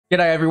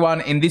G'day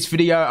everyone, in this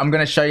video I'm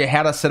going to show you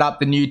how to set up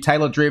the new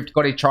Taylordrift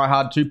Scottish Try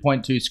Hard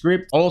 2.2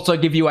 script. I'll also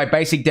give you a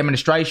basic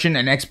demonstration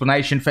and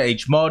explanation for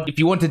each mod. If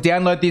you want to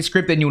download this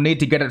script, then you'll need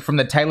to get it from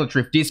the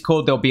Taylordrift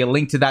Discord. There'll be a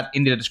link to that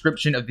in the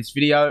description of this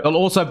video. There'll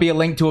also be a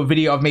link to a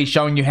video of me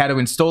showing you how to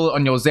install it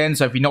on your Zen,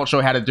 so if you're not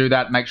sure how to do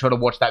that, make sure to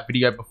watch that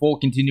video before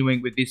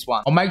continuing with this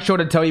one. I'll make sure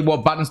to tell you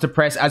what buttons to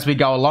press as we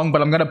go along,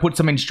 but I'm going to put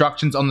some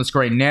instructions on the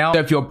screen now. So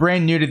if you're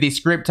brand new to this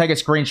script, take a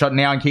screenshot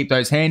now and keep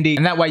those handy,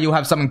 and that way you'll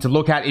have something to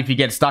look at if you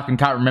get stuck and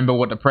can't remember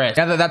what to press.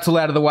 Now that that's all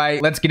out of the way,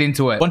 let's get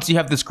into it. Once you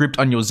have the script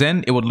on your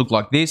Zen, it would look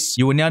like this.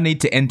 You will now need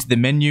to enter the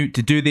menu.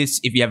 To do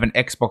this, if you have an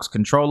Xbox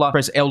controller,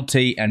 press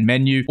LT and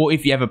menu, or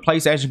if you have a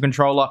PlayStation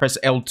controller, press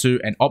L2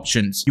 and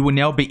options. You will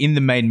now be in the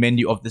main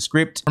menu of the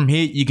script. From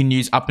here, you can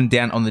use up and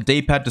down on the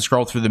D-pad to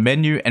scroll through the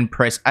menu, and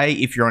press A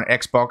if you're on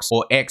Xbox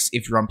or X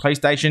if you're on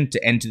PlayStation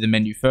to enter the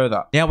menu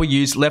further. Now we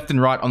use left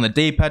and right on the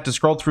D-pad to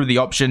scroll through the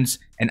options,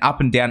 and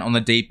up and down on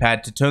the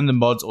D-pad to turn the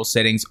mods or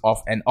settings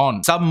off and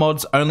on. Some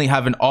mods only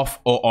have an off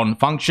or on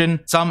function.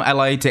 Some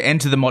allow you to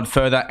enter the mod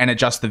further and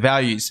adjust the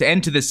values. To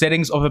enter the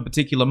settings of a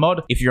particular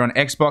mod, if you're on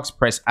Xbox,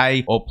 press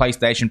A, or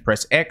PlayStation,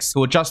 press X.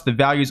 To adjust the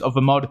values of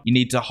a mod, you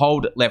need to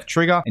hold left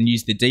trigger and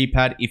use the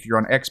D-pad if you're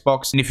on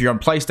Xbox, and if you're on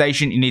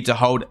PlayStation, you need to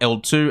hold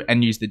L2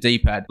 and use the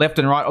D-pad. Left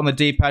and right on the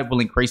D-pad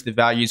will increase the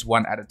values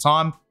one at a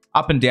time.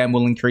 Up and down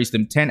will increase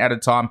them 10 at a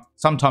time,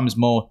 sometimes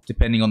more,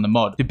 depending on the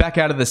mod. To back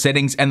out of the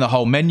settings and the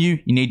whole menu,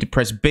 you need to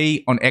press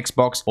B on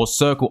Xbox or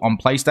circle on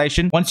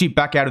PlayStation. Once you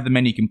back out of the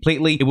menu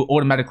completely, it will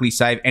automatically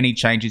save any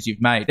changes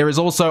you've made. There is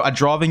also a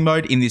driving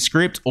mode in this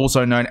script,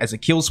 also known as a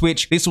kill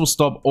switch. This will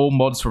stop all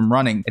mods from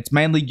running. It's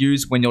mainly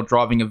used when you're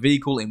driving a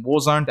vehicle in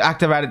Warzone. To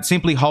activate it,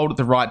 simply hold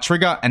the right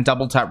trigger and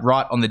double tap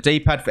right on the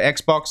D-pad for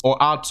Xbox, or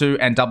R2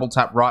 and double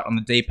tap right on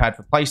the D-pad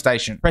for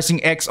PlayStation.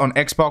 Pressing X on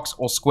Xbox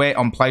or square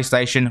on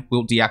PlayStation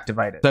will deactivate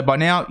it. So by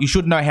now, you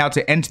should know how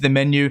to enter the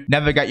menu,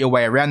 navigate your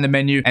way around the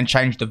menu, and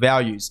change the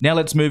values. Now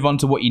let's move on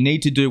to what you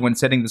need to do when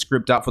setting the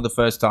script up for the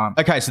first time.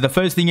 Okay, so the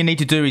first thing you need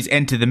to do is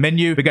enter the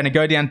menu. We're going to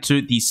go down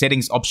to the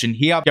settings option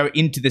here, go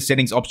into the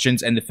settings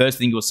options, and the first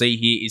thing you'll see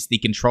here is the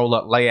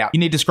controller layout. You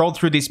need to scroll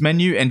through this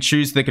menu and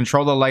choose the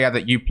controller layout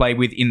that you play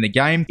with in the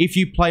game. If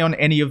you play on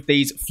any of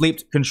these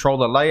flipped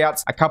controller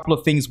layouts, a couple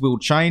of things will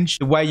change.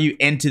 The way you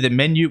enter the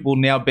menu will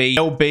now be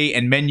LB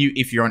and menu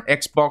if you're on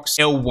Xbox,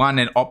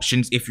 L1 and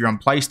options if you're on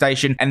PlayStation,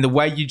 and the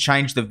way you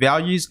change the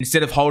values,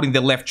 instead of holding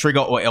the left trigger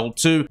or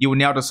L2, you will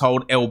now just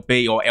hold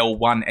LB or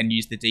L1 and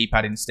use the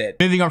D-pad instead.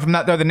 Moving on from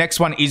that though, the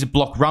next one is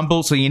block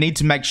rumble, so you need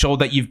to make sure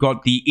that you've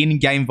got the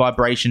in-game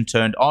vibration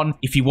turned on.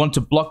 If you want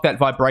to block that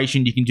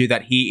vibration, you can do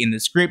that here in the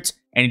script,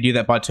 and you do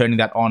that by turning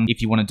that on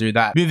if you want to do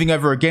that. Moving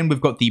over again, we've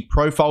got the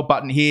profile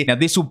button here. Now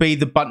this will be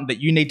the button that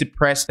you need to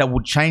press that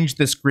will change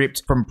the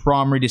script from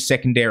primary to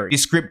secondary.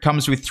 This script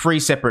comes with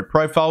 3 separate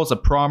profiles, a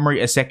primary,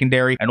 a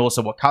secondary, and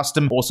also a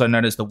custom, also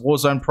known as the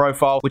Warzone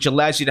profile, which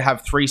allows you to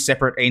have 3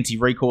 separate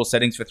anti-recoil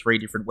settings for 3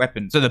 different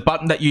weapons. So the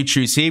button that you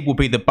choose here will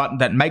be the button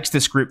that makes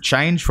the script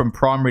change from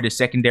primary to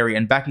secondary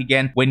and back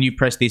again when you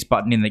press this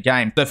button in the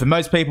game. So for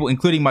most people,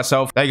 including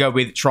myself, they go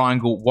with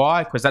triangle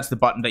Y, because that's the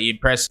button that you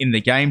press in the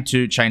game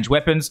to change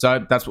weapons.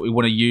 So that's what we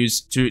want to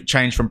use to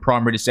change from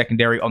primary to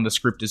secondary on the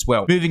script as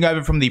well. Moving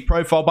over from the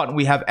profile button,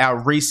 we have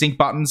our resync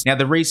buttons. Now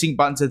the resync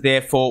buttons are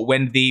there for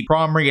when the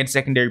primary and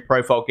secondary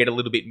profile get a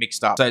little bit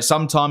mixed up. So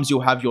sometimes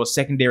you'll have your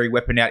secondary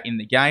weapon out in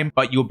the game,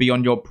 but you'll be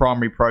on your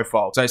primary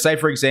profile. So say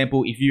for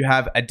example, if you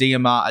have a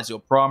DMR as your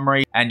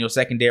primary and your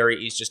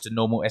secondary is just a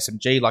normal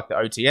SMG like the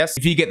OTS,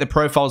 if you get the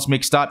profiles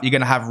mixed up, you're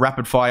going to have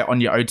rapid fire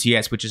on your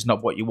OTS, which is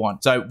not what you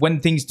want. So when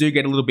things do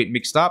get a little bit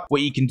mixed up,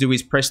 what you can do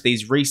is press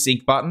these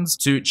resync buttons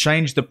to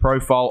change the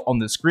profile on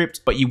the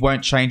script, but you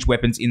won't change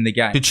weapons in the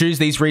game. To choose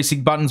these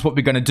resync buttons, what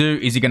we're going to do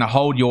is you're going to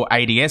hold your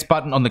ADS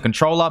button on the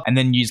controller and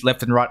then use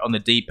left and right on the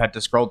D-pad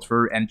to scroll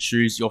through and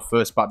choose your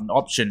first button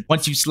option.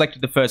 Once you've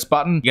selected the first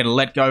button, you're going to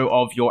let go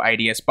of your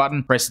ADS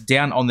button, press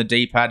down on the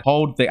D-pad,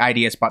 hold the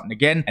ADS button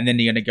again, and then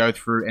you're going to go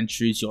through and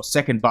choose your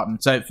second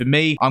button. So for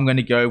me, I'm going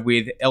to go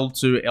with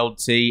L2,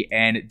 LT,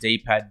 and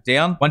D-pad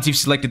down. Once you've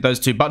selected those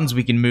 2 buttons,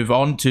 we can move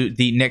on to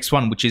the next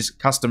one, which is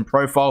custom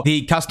profile.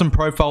 The custom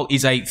profile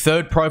is a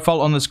third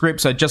profile on the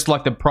script, so just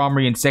like the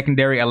primary and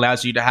secondary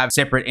allows you to have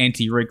separate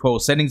anti-recoil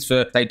settings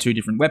for say 2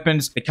 different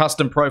weapons, the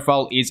custom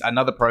profile is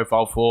another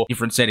profile for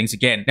different settings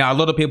again. Now a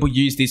lot of people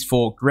use this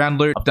for ground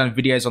loot. I've done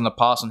videos on the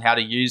past on how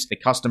to use the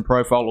custom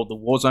profile or the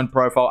Warzone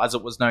profile as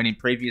it was known in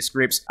previous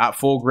scripts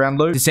for ground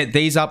loot. To set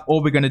these up,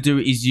 all we're going to do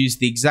is use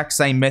the exact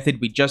same method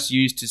we just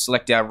used to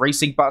select our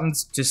resync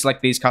buttons to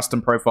select these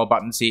custom profile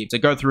buttons here. So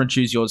go through and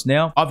choose yours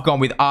now. I've gone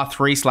with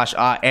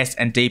R3/RS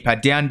and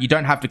D-pad down. You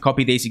don't have to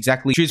copy these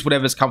exactly. Choose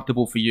whatever's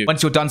comfortable for you.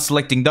 Once you're done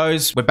selecting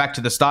those, we're back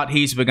to the start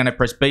here. So we're going to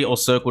press B or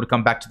circle to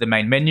come back to the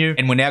main menu.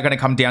 And we're now going to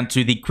come down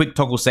to the quick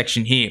toggle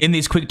section here. In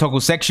this quick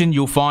toggle section,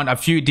 you'll find a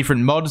few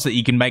different mods that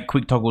you can make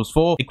quick toggles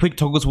for. The quick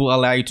toggles will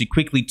allow you to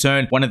quickly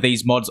turn one of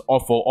these mods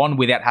off or on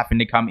without having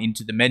to come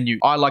into the menu.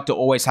 I like to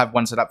always have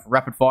one set up for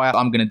rapid fire.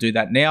 I'm going to do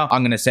that now.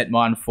 I'm going to set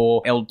mine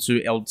for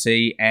L2,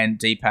 LT, and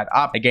D-pad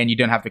up. Again, you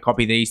don't have to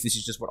copy these. This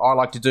is just what I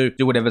like to do.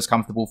 Do whatever's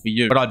comfortable for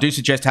you. But I do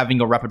suggest having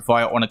your rapid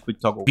fire on a quick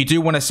toggle. If you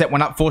do want to set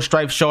one up for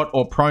strafe shot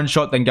or prone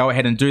shot, then go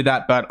ahead and do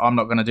that. But I'm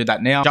not going to do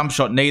that now. Jump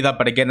shot neither.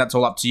 But again, that's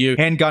all up to you.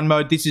 Handgun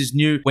mode. This is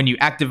new. When you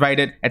activate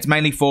it, it's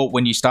mainly for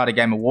when you start a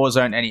game of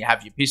Warzone and you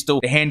have your pistol.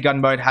 The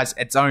handgun mode has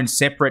its own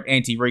separate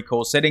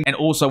anti-recoil setting and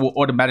also will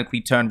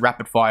automatically turn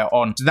rapid fire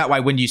on. So that way,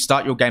 when you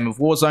start your game of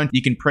Warzone,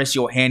 you can press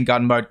your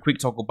handgun mode quick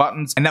toggle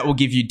buttons and that will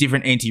give you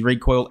different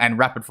anti-recoil and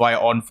rapid fire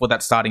on for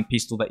that starting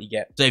pistol that you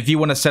get. So if you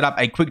want to set up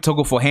a quick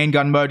toggle for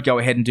handgun mode, go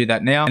ahead and do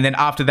that now. And then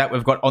after that,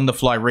 we've got on the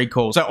fly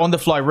recoil. So on the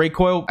fly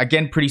recoil,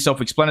 again, pretty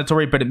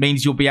self-explanatory, but it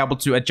means you'll be able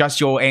to adjust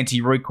your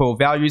anti-recoil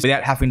values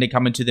without having to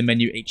come into the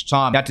menu each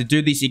time. Now to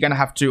do this, you're going to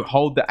have to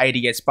hold the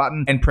ADS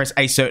button and press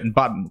a certain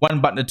button.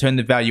 One button to turn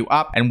the value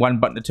up and one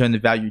button to turn the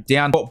value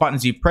down. What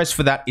buttons you press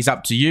for that is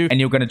up to you and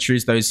you're going to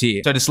choose those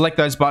here. So to select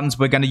those buttons,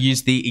 we're going to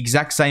use the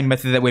exact same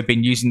method that we've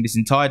been using this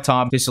entire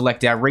time to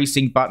select our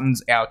resync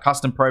buttons, our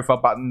custom profile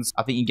buttons.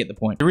 I think you get the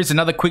point. There is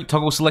another quick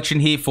toggle selection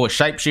here for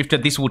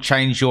shapeshifter. This will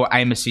change your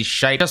aim assist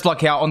shape. Just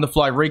like how on the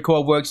fly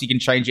recoil works, you can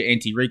change your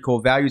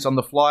anti-recoil values on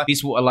the fly.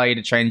 This will allow you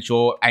to change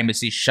your aim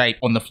assist shape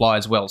on the fly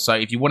as well. So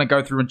if you want to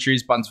go through and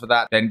choose buttons for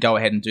that, then go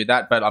ahead and do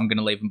that, but I'm going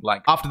to leave them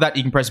blank. After that,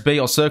 you can press B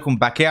or circle and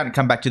back out and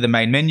come back to the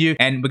main menu.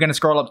 And we're going to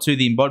scroll up to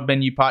the mod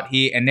menu part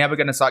here. And now we're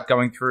going to start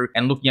going through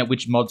and looking at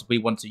which mods we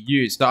want to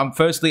use. So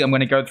firstly, I'm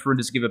going to go through and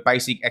just give a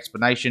basic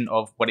explanation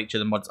of what each of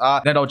the mods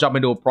are. Then I'll jump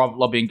into a private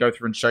lobby and go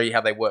through and show you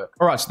how they work.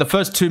 All right, so the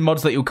first two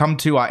mods that you'll come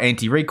to are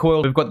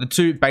anti-recoil. We've got the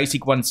two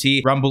basic ones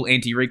here, Rumble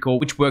anti-recoil,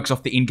 which works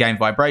off the in-game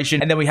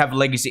vibration. And then we have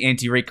Legacy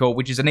anti-recoil,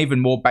 which is an even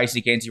more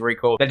basic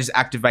anti-recoil that just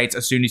activates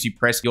as soon as you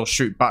press your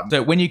shoot button.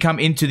 So when you come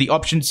into the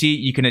options here,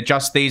 you can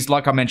adjust these.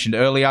 Like I mentioned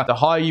earlier, the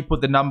higher you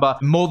put the number,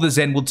 the more the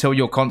Zen will tell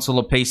your console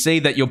or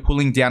PC that you're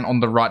pulling down on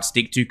the right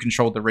stick to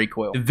control the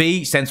recoil. The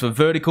V stands for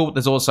vertical.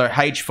 There's also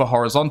H for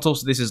horizontal,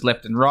 so this is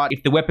left and right.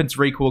 If the weapon's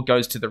recoil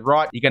goes to the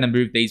right, you're going to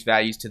move these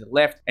values to the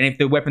left. And if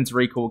the weapon's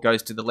recoil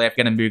goes to the left,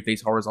 you're going to move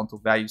these horizontal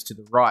values to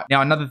the right.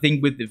 Now, another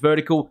thing with the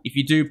vertical, if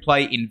you do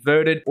play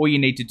inverted, all you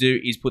need to do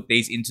is put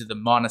these into the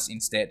minus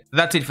instead. So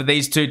that's it for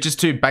these two, just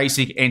two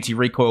basic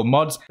anti-recoil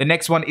mods. The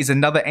next one is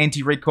another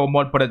anti-recoil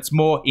mod, but it's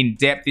more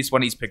in-depth. This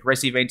one is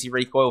progressive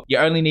anti-recoil. You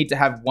only need to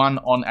have one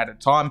on at a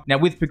time. Now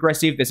with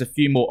progressive, there's a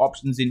few more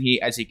options in here.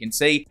 As you can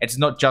see, it's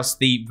not just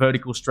the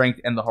vertical strength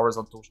and the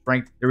horizontal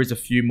strength. There is a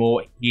few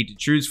more here to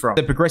choose from.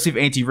 The progressive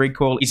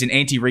anti-recoil is an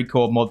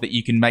anti-recoil mod that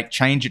you can make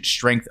change its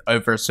strength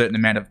over a certain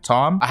amount of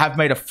time. I have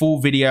made a full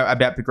video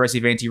about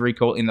progressive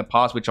anti-recoil in the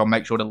past, which I'll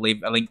make sure to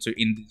leave a link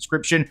to in the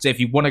description. So if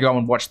you want to go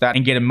and watch that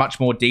and get a much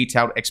more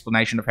detailed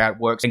explanation of how it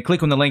works, then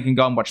click on the link and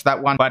go and watch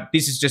that one. But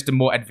this is just a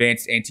more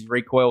advanced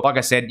anti-recoil. Like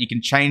I said, you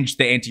can change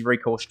the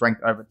anti-recoil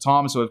strength over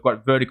time. So we've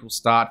got vertical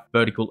start,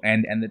 vertical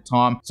end, and the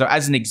time. So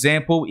as an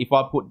example, if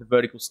I put the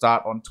vertical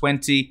start on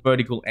 20,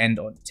 vertical end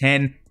on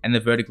 10, and the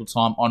vertical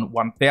time on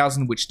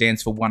 1000, which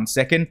stands for 1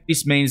 second.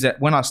 This means that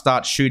when I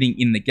start shooting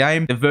in the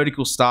game, the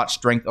vertical start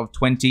strength of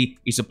 20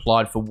 is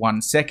applied for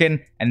 1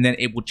 second, and then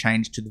it will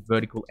change to the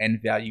vertical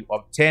end value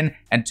of 10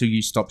 until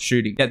you stop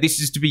shooting. Now, this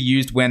is to be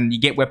used when you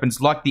get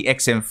weapons like the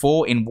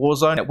XM4 in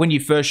Warzone. Now, when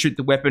you first shoot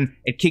the weapon,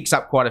 it kicks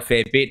up quite a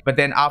fair bit, but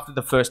then after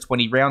the first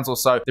 20 rounds or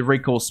so, the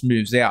recoil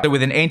smooths out. So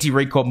with an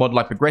anti-recoil mod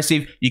like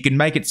progressive, you can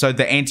make it so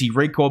the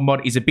anti-recoil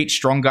mod is a bit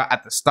stronger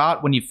at the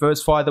start when you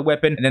first fire the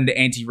weapon, and then the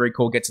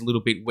anti-recoil gets a little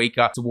bit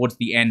weaker towards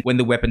the end when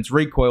the weapon's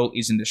recoil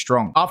isn't as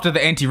strong. After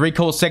the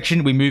anti-recoil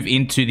section, we move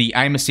into the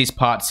aim assist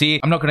parts here.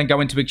 I'm not going to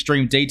go into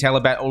extreme detail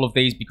about all of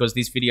these because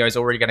this video is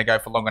already going to go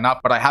for long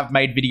enough, but I have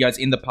made videos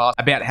in the past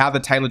about how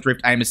the Taylordrift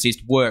aim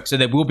assist works. So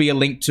there will be a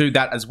link to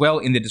that as well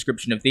in the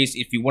description of this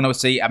if you want to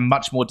see a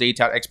much more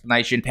detailed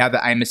explanation of how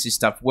the aim assist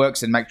stuff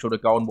works, and make sure to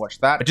go and watch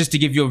that. But just to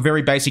give you a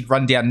very basic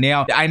rundown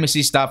now, the aim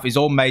assist stuff is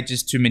all made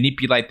just to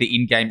manipulate the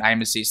in-game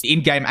aim assist. The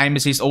in-game aim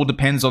assist all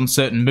depends on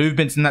certain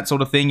movements and that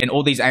sort of thing, and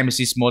all these aim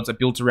assist mods are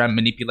built around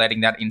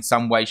manipulating that in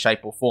some way, shape,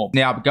 or form.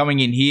 Now, going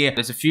in here,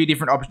 there's a few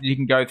different options you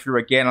can go through.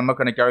 Again, I'm not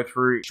going to go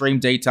through extreme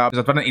detail because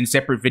I've done it in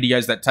separate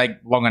videos that take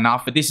long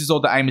enough, but this is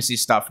all the aim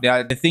assist stuff.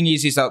 Now, the thing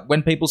is that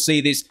when people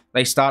see this,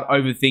 they start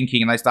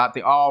overthinking and they start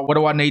thinking, oh, what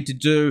do I need to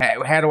do?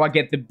 How do I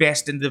get the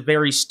best and the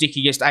very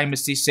stickiest aim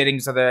assist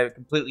settings that are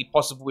completely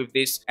possible with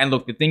this? And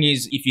look, the thing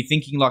is, if you're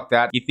thinking like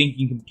that, you're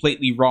thinking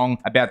completely wrong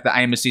about the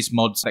aim assist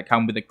mods that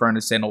come with the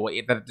Cronus Zen or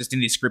that are just in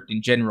this script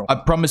in general. I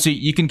promise you,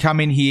 you can come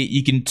in here,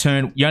 you can turn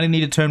only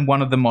need to turn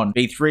one of them on.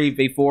 V3,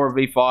 V4, or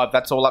V5,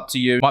 that's all up to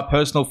you. My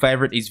personal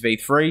favorite is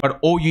V3, but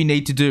all you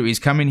need to do is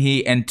come in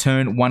here and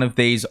turn one of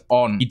these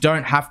on. You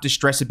don't have to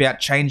stress about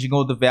changing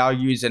all the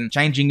values and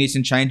changing this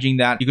and changing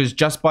that, because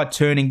just by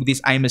turning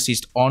this aim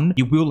assist on,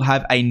 you will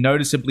have a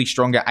noticeably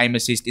stronger aim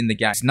assist in the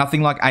game. It's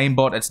nothing like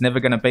aimbot. It's never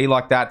going to be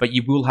like that, but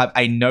you will have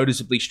a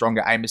noticeably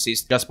stronger aim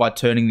assist just by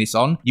turning this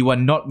on. You are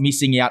not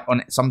missing out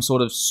on some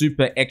sort of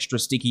super extra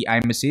sticky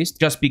aim assist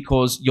just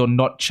because you're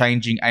not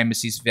changing aim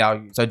assist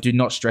value. So do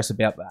not stress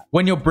about that.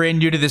 When you're brand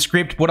new to the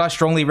script, what I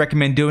strongly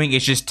recommend doing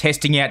is just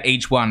testing out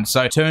each one.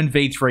 So turn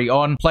V3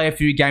 on, play a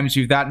few games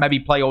with that, maybe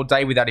play all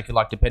day with that if you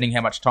like, depending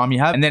how much time you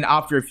have. And then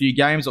after a few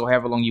games or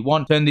however long you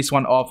want, turn this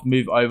one off,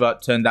 move over,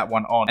 turn that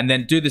one on. And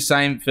then do the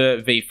same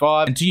for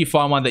V5 until you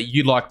find one that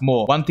you like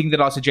more. One thing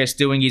that I suggest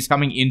doing is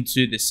coming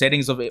into the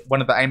settings of it,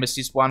 one of the aim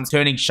assist ones,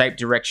 turning shape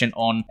direction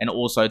on, and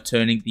also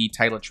turning the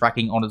tailor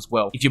tracking on as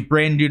well. If you're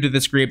brand new to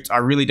the script, I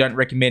really don't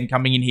recommend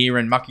coming in here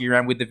and mucking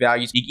around with the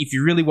values. If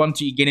you really want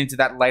to, you get into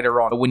that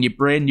later on. But when you're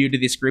brand new to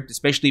this script,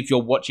 especially if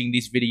you're watching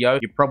this video,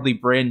 you're probably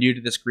brand new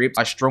to the script,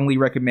 I strongly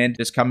recommend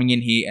just coming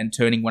in here and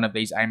turning one of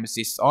these aim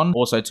assists on,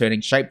 also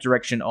turning shape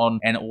direction on,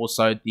 and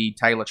also the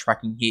tailor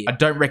tracking here. I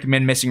don't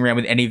recommend messing around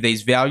with any of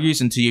these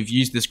values until you've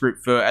used the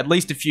script for at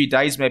least a few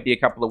days, maybe a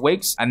couple of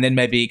weeks, and then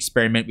maybe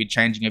experiment with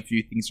changing a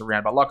few things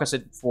around. But like I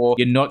said before,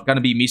 you're not going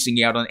to be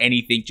missing out on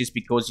anything just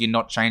because you're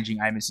not changing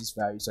aim assist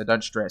value, so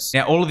don't stress.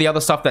 Now, all of the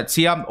other stuff that's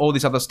here, all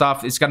this other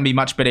stuff, it's going to be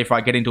much better if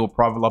I get into a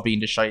private lobby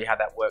and to show you how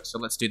that works. So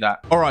let's do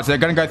that. All right, so they're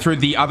going to go through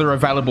the other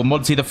available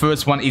mods here. The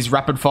first one is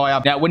rapid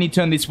fire. Now, when you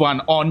turn this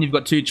one on, you've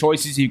got two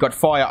choices. You've got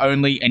fire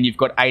only and you've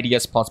got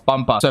ADS plus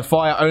bumper. So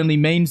fire only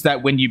means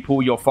that when you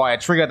pull your fire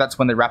trigger, that's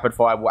when the rapid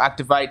fire will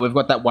activate. We've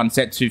got that one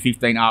set to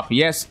 15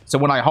 RPS. So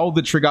when I hold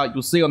the trigger,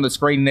 you'll see on the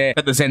screen there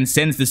that the Zen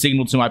sends the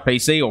signal to my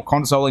PC or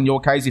console in your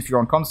case if you're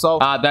on console,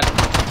 that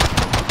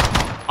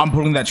I'm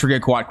pulling that trigger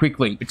quite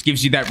quickly, which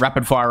gives you that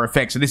rapid fire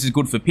effect. So this is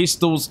good for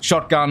pistols,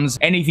 shotguns,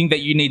 anything that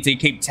you need to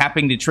keep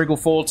tapping the trigger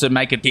for to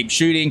make it keep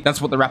shooting. That's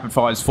what the rapid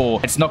fire is for.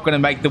 It's not going to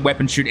make the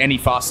weapon shoot any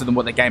faster than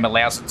what the game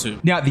allows it to.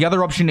 Now, the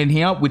other option in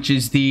here, which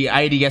is the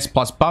ADS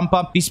plus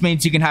bumper, this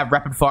means you can have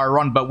rapid fire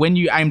on, but when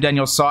you aim down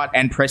your sight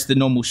and press the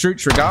normal shoot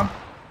trigger,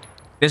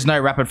 there's no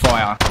rapid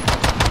fire.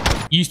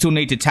 You still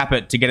need to tap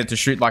it to get it to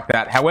shoot like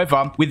that.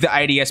 However, with the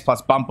ADS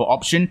plus bumper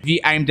option, if you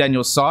aim down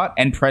your sight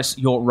and press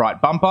your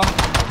right bumper,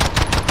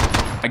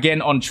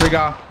 again, on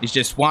trigger, it's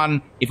just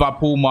one. If I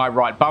pull my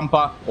right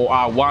bumper, or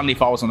R1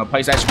 if I was on a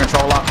PlayStation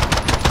controller,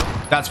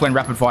 that's when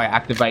rapid fire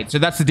activates. So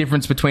that's the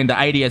difference between the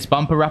ADS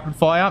bumper rapid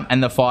fire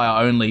and the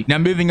fire only. Now,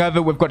 moving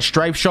over, we've got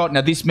Strafe Shot.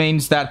 Now, this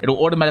means that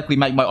it'll automatically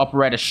make my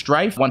operator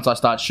strafe. Once I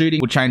start shooting,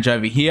 we'll change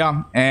over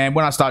here. And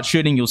when I start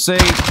shooting, you'll see...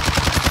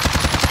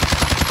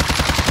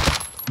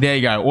 There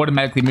you go,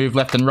 automatically move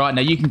left and right. Now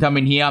you can come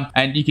in here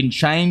and you can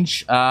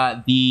change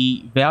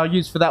the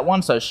values for that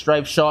one. So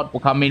Strafe Shot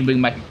will come in, we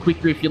can make it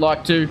quicker if you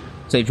like to.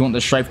 So if you want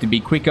the strafe to be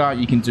quicker,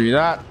 you can do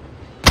that.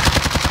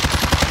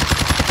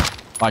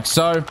 Like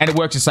so, and it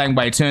works the same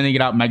way. Turning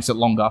it up makes it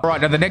longer. All right,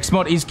 now the next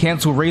mod is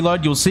cancel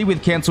reload. You'll see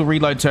with cancel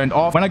reload turned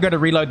off, when I go to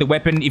reload the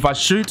weapon, if I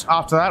shoot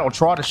after that or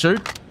try to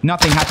shoot,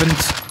 nothing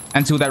happens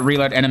until that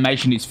reload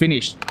animation is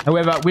finished.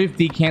 However, with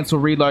the cancel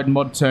reload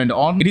mod turned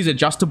on, it is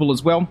adjustable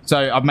as well.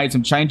 So I've made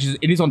some changes.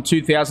 It is on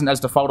 2000 as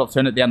default. I've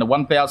turned it down to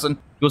 1000.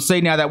 You'll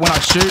see now that when I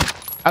shoot,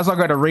 as I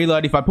go to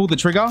reload, if I pull the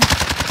trigger,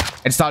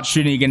 it starts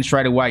shooting again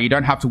straight away. You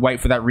don't have to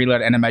wait for that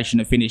reload animation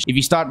to finish. If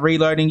you start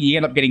reloading, you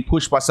end up getting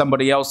pushed by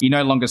somebody else. You're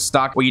no longer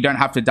stuck, or you don't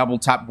have to double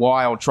tap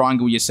Y or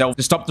triangle yourself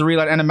to stop the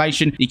reload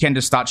animation. You can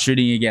just start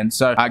shooting again.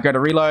 So go to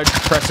reload,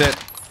 press it.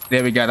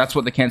 There we go. That's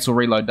what the cancel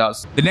reload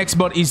does. The next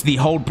mod is the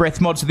hold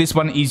breath mod. So this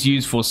one is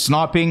used for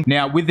sniping.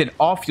 Now with it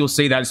off, you'll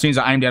see that as soon as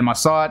I aim down my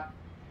sight,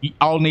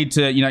 I'll need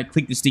to,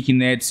 click the stick in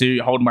there to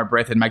hold my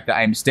breath and make the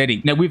aim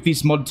steady. Now with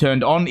this mod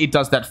turned on, it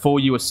does that for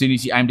you as soon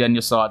as you aim down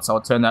your sight. So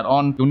I'll turn that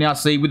on. You'll now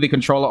see with the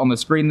controller on the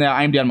screen there,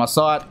 I aim down my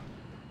sight.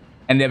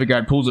 And there we go,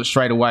 it pulls it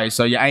straight away.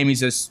 So your aim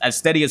is as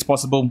steady as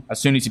possible as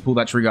soon as you pull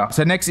that trigger.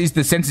 So next is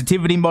the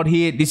sensitivity mod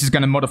here. This is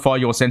going to modify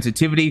your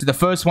sensitivity. So the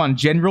first one,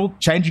 general,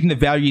 changing the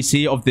values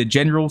here of the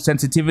general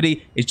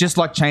sensitivity is just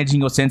like changing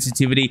your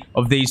sensitivity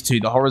of these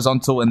two, the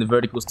horizontal and the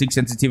vertical stick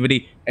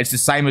sensitivity. It's the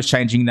same as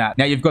changing that.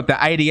 Now you've got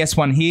the ADS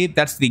one here.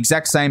 That's the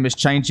exact same as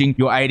changing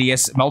your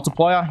ADS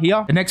multiplier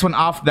here. The next one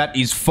after that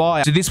is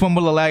fire. So this one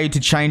will allow you to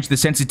change the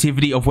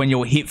sensitivity of when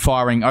you're hip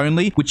firing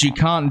only, which you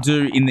can't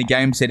do in the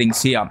game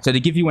settings here. So to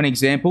give you an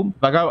example,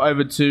 if I go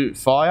over to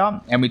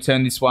fire and we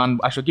turn this one,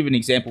 actually I'll give you an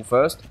example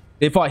first.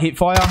 If I hit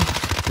fire,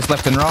 just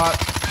left and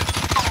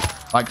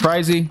right, like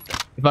crazy.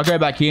 If I go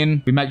back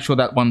in, we make sure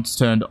that one's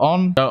turned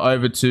on, go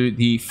over to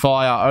the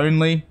fire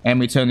only, and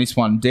we turn this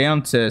one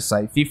down to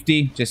say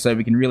 50, just so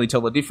we can really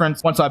tell the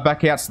difference. Once I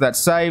back out so that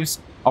saves,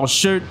 I'll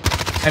shoot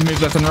and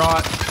move left and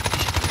right.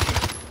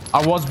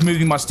 I was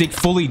moving my stick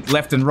fully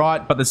left and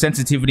right, but the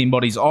sensitivity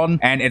mod is on,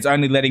 and it's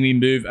only letting me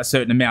move a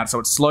certain amount. So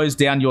it slows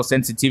down your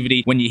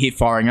sensitivity when you hit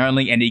firing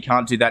only, and you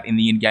can't do that in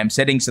the in-game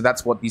settings. So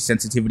that's what this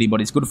sensitivity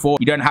mod is good for.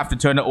 You don't have to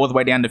turn it all the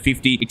way down to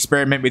 50.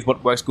 Experiment with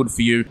what works good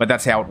for you, but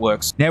that's how it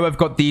works. Now we've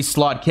got the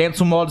slide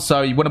cancel mod.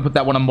 So you want to put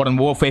that one on Modern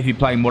Warfare if you're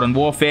playing Modern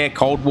Warfare,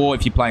 Cold War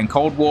if you're playing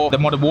Cold War, the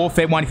Modern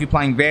Warfare one if you're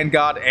playing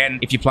Vanguard,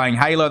 and if you're playing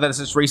Halo that has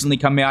just recently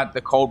come out,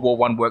 the Cold War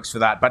one works for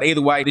that. But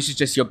either way, this is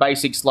just your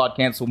basic slide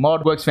cancel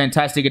mod. Works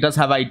fantastic. It does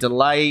have a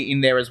delay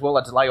in there as well,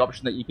 a delay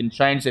option that you can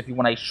change. So if you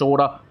want a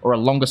shorter or a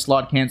longer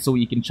slide cancel,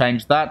 you can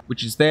change that,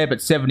 which is there,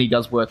 but 70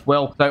 does work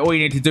well. So all you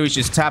need to do is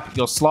just tap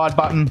your slide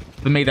button.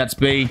 For me, that's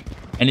B,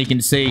 and you can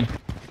see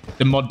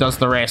the mod does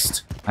the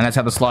rest. And that's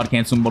how the slide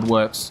cancel mod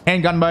works.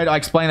 Handgun mode, I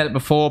explained that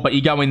before, but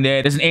you go in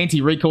there. There's an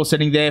anti-recoil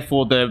setting there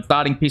for the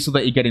starting pistol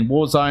that you get in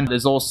Warzone.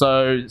 There's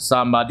also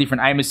some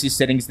different aim assist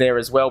settings there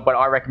as well, but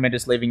I recommend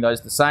just leaving those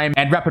the same.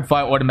 And rapid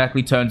fire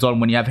automatically turns on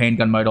when you have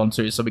handgun mode on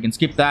too, so we can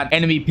skip that.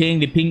 Enemy ping,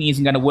 the ping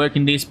isn't going to work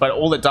in this, but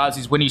all it does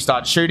is when you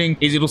start shooting,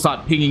 is it'll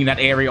start pinging that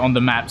area on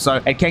the map.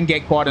 So it can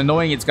get quite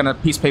annoying. It's going to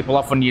piss people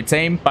off on your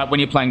team, but when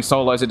you're playing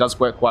solos, it does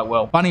work quite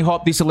well. Bunny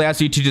hop, this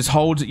allows you to just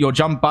hold your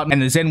jump button,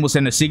 and the Zen will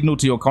send a signal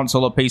to your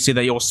console or PC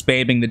that you're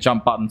spamming the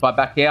jump button. If I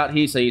back out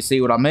here so you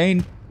see what I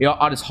mean,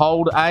 I just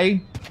hold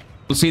A.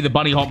 You'll see the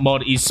bunny hop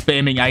mod is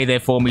spamming A there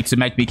for me to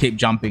make me keep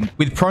jumping.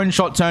 With prone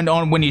shot turned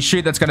on, when you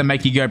shoot, that's going to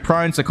make you go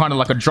prone. So kind of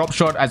like a drop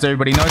shot, as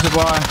everybody knows it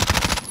by.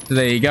 So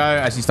there you go.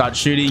 As you start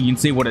shooting, you can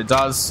see what it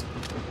does.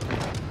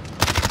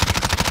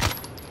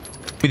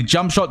 With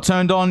jump shot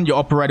turned on, your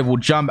operator will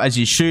jump as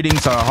you're shooting.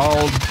 So I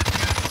hold.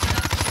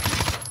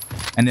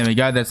 And there we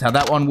go. That's how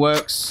that one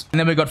works. And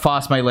then we've got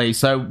fast melee.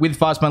 So with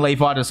fast melee,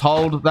 if I just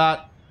hold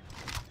that,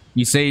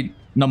 you see,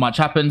 not much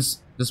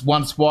happens. Just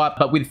one swipe.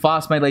 But with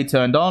fast melee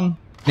turned on,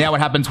 now what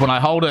happens when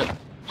I hold it?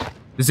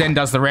 The Zen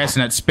does the rest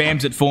and it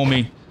spams it for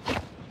me.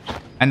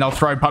 And they'll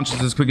throw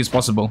punches as quick as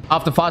possible.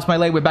 After fast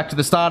melee, we're back to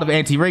the start of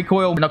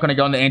anti-recoil. We're not going to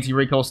go into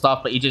anti-recoil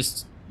stuff, but you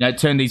just,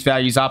 turn these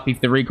values up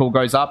if the recoil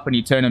goes up, and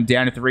you turn them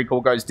down if the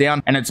recoil goes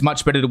down. And it's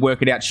much better to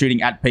work it out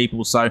shooting at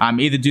people. So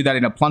either do that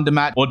in a plunder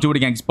mat or do it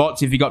against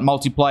bots if you got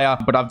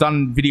multiplayer. But I've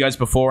done videos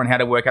before on how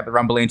to work out the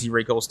rumble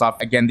anti-recoil stuff.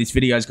 Again, this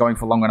video is going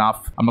for long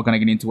enough. I'm not going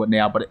to get into it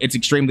now, but it's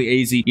extremely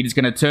easy. You're just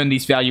going to turn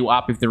this value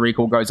up if the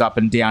recoil goes up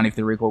and down if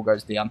the recoil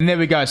goes down. And there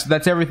we go. So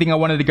that's everything I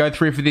wanted to go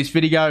through for this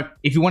video.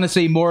 If you want to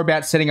see more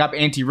about setting up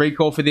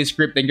anti-recoil for this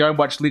script, then go and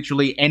watch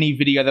literally any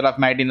video that I've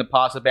made in the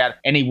past about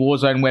any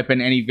Warzone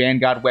weapon, any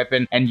Vanguard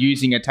weapon, and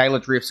using a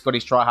Taylordrift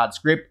Scottish Try Hard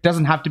script. It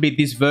doesn't have to be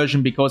this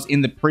version, because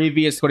in the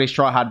previous Scottish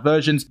Try Hard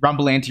versions,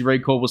 Rumble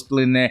Anti-Recoil was still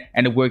in there,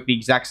 and it worked the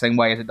exact same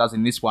way as it does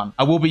in this one.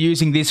 I will be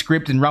using this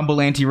script in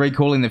Rumble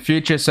Anti-Recoil in the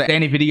future, so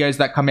any videos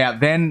that come out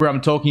then where I'm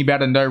talking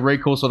about a no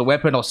recoil sort of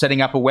weapon or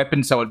setting up a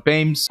weapon so it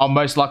beams, I'll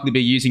most likely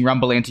be using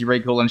Rumble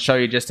Anti-Recoil and show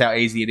you just how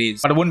easy it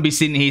is. But I wouldn't be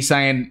sitting here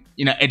saying,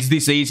 it's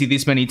this easy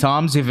this many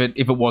times if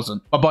it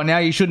wasn't. But by now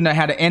you should know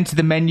how to enter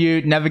the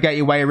menu, navigate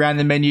your way around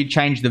the menu,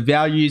 change the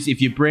values.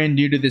 If you're brand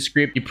new to the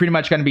script, you're pretty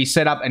much going to be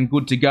set up and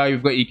good to go.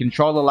 You've got your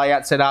controller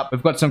layout set up.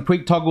 We've got some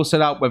quick toggle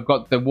set up. We've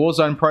got the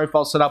Warzone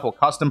profile set up, or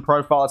custom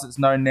profile as it's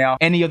known now.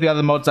 Any of the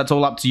other mods, that's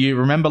all up to you.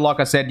 Remember, like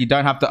I said, you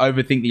don't have to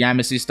overthink the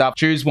aim assist stuff.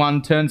 Choose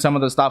one, turn some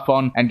of the stuff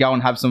on, and go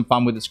and have some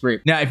fun with the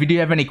script. Now, if you do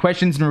have any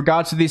questions in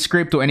regards to this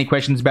script or any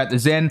questions about the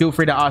Zen, feel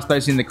free to ask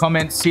those in the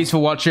comments. Cheers for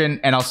watching,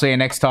 and I'll see you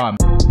next time.